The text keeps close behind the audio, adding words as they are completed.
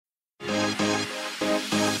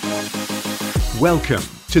Welcome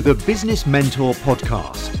to the Business Mentor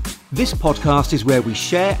Podcast. This podcast is where we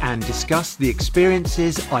share and discuss the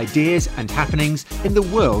experiences, ideas, and happenings in the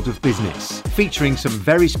world of business, featuring some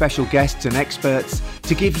very special guests and experts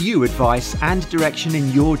to give you advice and direction in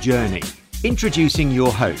your journey. Introducing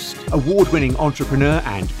your host, award-winning entrepreneur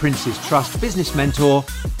and Prince's Trust business mentor,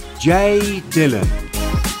 Jay Dillon.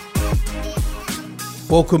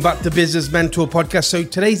 Welcome back to Business Mentor Podcast. So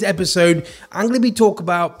today's episode, I'm going to be talking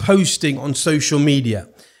about posting on social media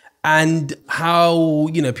and how,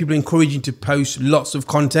 people are encouraging to post lots of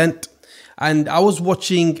content. And I was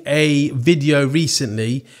watching a video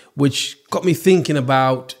recently, which got me thinking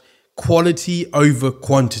about quality over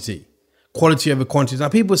quantity. Quality over quantity. Now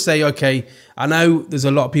people say, okay, I know there's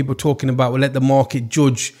a lot of people talking about, well, let the market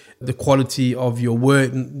judge the quality of your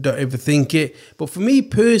work and don't overthink it. But for me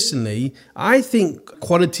personally, I think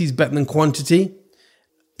quality is better than quantity.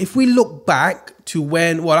 If we look back to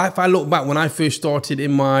if I look back when I first started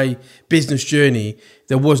in my business journey,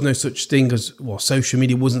 there was no such thing as, social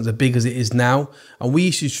media wasn't as big as it is now. And we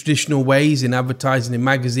used to use traditional ways in advertising in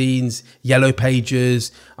magazines, yellow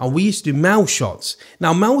pages, and we used to do mail shots.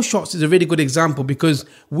 Now, mail shots is a really good example because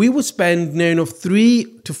we would spend near enough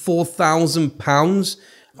 £3,000 to £4,000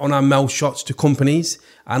 on our mail shots to companies,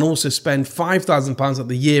 and also spend £5,000 at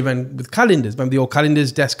the year end with calendars. Remember the old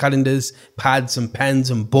calendars, desk calendars, pads and pens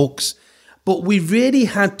and books. But we really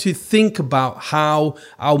had to think about how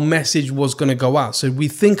our message was going to go out. So we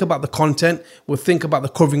think about the content, we'll think about the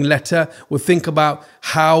covering letter, we'll think about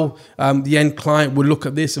how the end client will look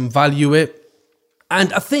at this and value it.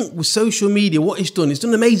 And I think with social media, what it's done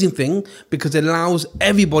an amazing thing because it allows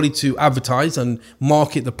everybody to advertise and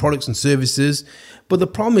market the products and services. But the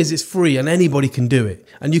problem is it's free and anybody can do it.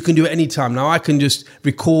 And you can do it anytime. Now I can just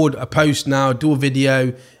record a post now, do a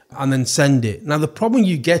video and then send it. Now the problem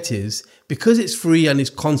you get is because it's free and it's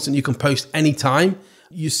constant, you can post anytime.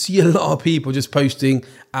 You see a lot of people just posting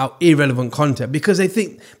out irrelevant content because they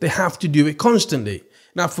think they have to do it constantly.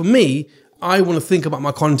 Now for me, I want to think about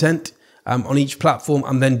my content on each platform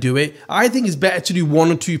and then do it. I think it's better to do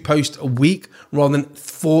 1 or 2 posts a week rather than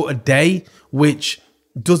 4 a day, which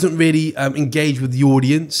doesn't really engage with the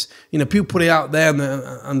audience. People put it out there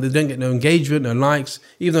and they don't get no engagement, no likes.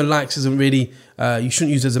 Even though likes isn't really, you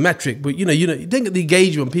shouldn't use it as a metric, but you don't get the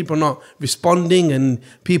engagement. People are not responding and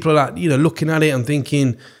people are looking at it and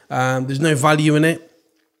thinking there's no value in it.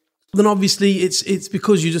 Then obviously it's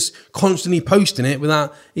because you're just constantly posting it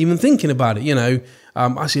without even thinking about it.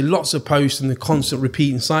 I see lots of posts and the constant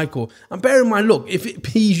repeating cycle. And bear in mind, look, if it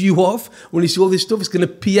pees you off when you see all this stuff, it's going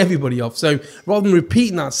to pee everybody off. So rather than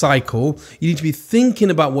repeating that cycle, you need to be thinking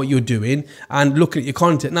about what you're doing and looking at your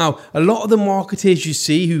content. Now, a lot of the marketers you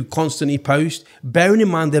see who constantly post, bearing in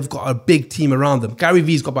mind they've got a big team around them. Gary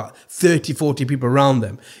Vee's got about 30, 40 people around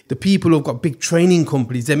them. The people who've got big training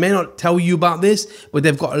companies, they may not tell you about this, but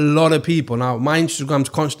they've got a lot of people. Now, my Instagram's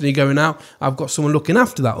constantly going out. I've got someone looking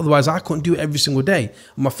after that. Otherwise, I couldn't do it every single day.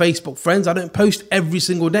 My Facebook friends, I don't post every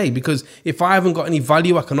single day because if I haven't got any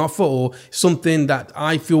value I can offer or something that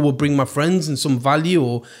I feel will bring my friends and some value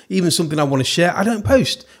or even something I want to share, I don't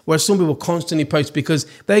post. Whereas some people constantly post because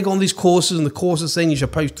they go on these courses and the course is saying you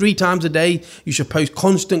should post 3 times a day, you should post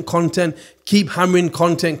constant content, keep hammering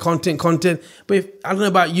content. But I don't know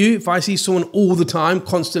about you, if I see someone all the time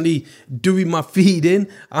constantly doing my feeding,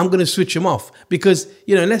 I'm going to switch them off because,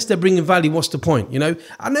 unless they're bringing value, what's the point?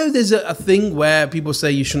 I know there's a thing where people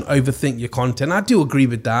say you shouldn't overthink your content. I do agree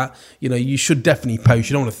with that. You should definitely post.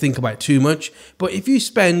 You don't want to think about it too much. But if you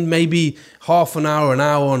spend maybe half an hour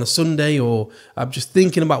on a Sunday or just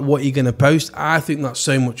thinking about what you're going to post, I think that's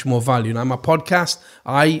so much more value. Now, my podcast,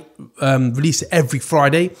 I release it every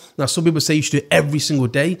Friday. Now, some people say you should do it every single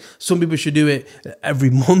day. Some people should do it every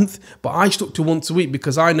month. But I stuck to once a week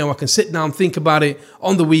because I know I can sit down, think about it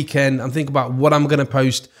on the weekend and think about what I'm going to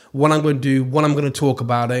post, what I'm going to do, what I'm going to talk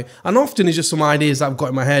about it. And often it's just some ideas that I've got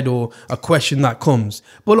in my head or a question that comes.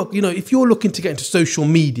 But look, if you're looking to get into social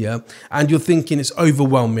media and you're thinking it's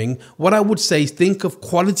overwhelming, what I would say is think of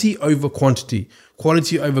quality over quantity.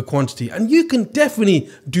 Quality over quantity. And you can definitely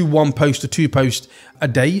do 1 post or 2 posts a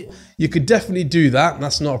day. You could definitely do that.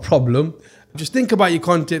 That's not a problem. Just think about your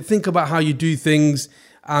content, think about how you do things.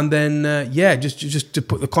 And then, just to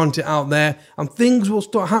put the content out there and things will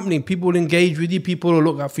start happening. People will engage with you. People will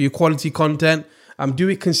look out for your quality content. Do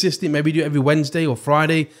it consistently. Maybe do it every Wednesday or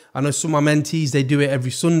Friday. I know some of my mentees, they do it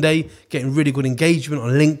every Sunday, getting really good engagement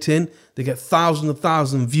on LinkedIn. They get thousands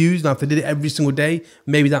of views. Now, if they did it every single day,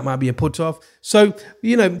 maybe that might be a put off. So,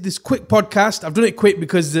 this quick podcast, I've done it quick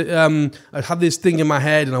because I had this thing in my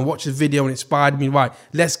head and I watched the video and it inspired me. Right,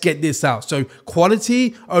 let's get this out. So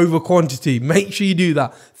quality over quantity. Make sure you do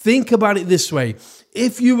that. Think about it this way.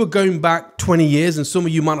 If you were going back 20 years, and some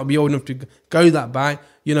of you might not be old enough to go that back,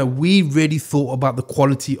 we really thought about the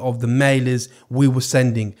quality of the mailers we were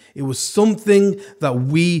sending. It was something that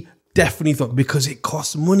we definitely thought, because it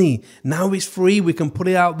costs money. Now it's free. We can put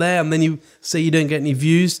it out there. And then you say you don't get any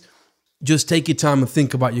views. Just take your time and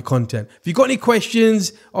think about your content. If you've got any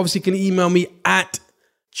questions, obviously you can email me at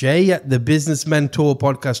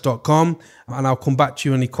jay@thebusinessmentorpodcast.com and I'll come back to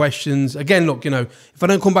you any questions. Again, look, if I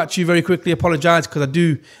don't come back to you very quickly, apologize, because I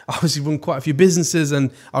do obviously run quite a few businesses and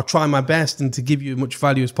I'll try my best and to give you as much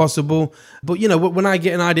value as possible. But, when I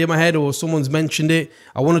get an idea in my head or someone's mentioned it,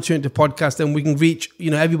 I want to turn it to podcast, then we can reach,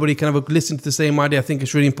 everybody can have a listen to the same idea. I think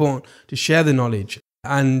it's really important to share the knowledge.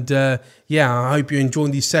 And I hope you're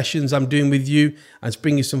enjoying these sessions I'm doing with you and it's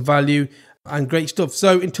bringing you some value and great stuff.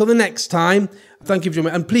 So until the next time, thank you for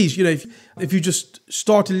joining me. And please, if you just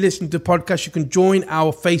started listening to the podcast, you can join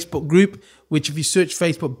our Facebook group, which if you search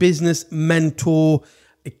Facebook Business Mentor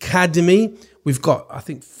Academy, we've got, I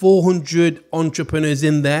think, 400 entrepreneurs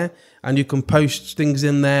in there and you can post things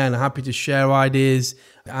in there and I'm happy to share ideas.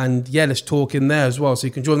 And let's talk in there as well. So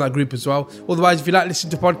you can join that group as well. Otherwise, if you like listening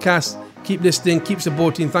to podcasts, keep listening, keep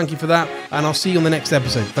supporting. Thank you for that. And I'll see you on the next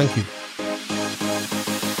episode. Thank you.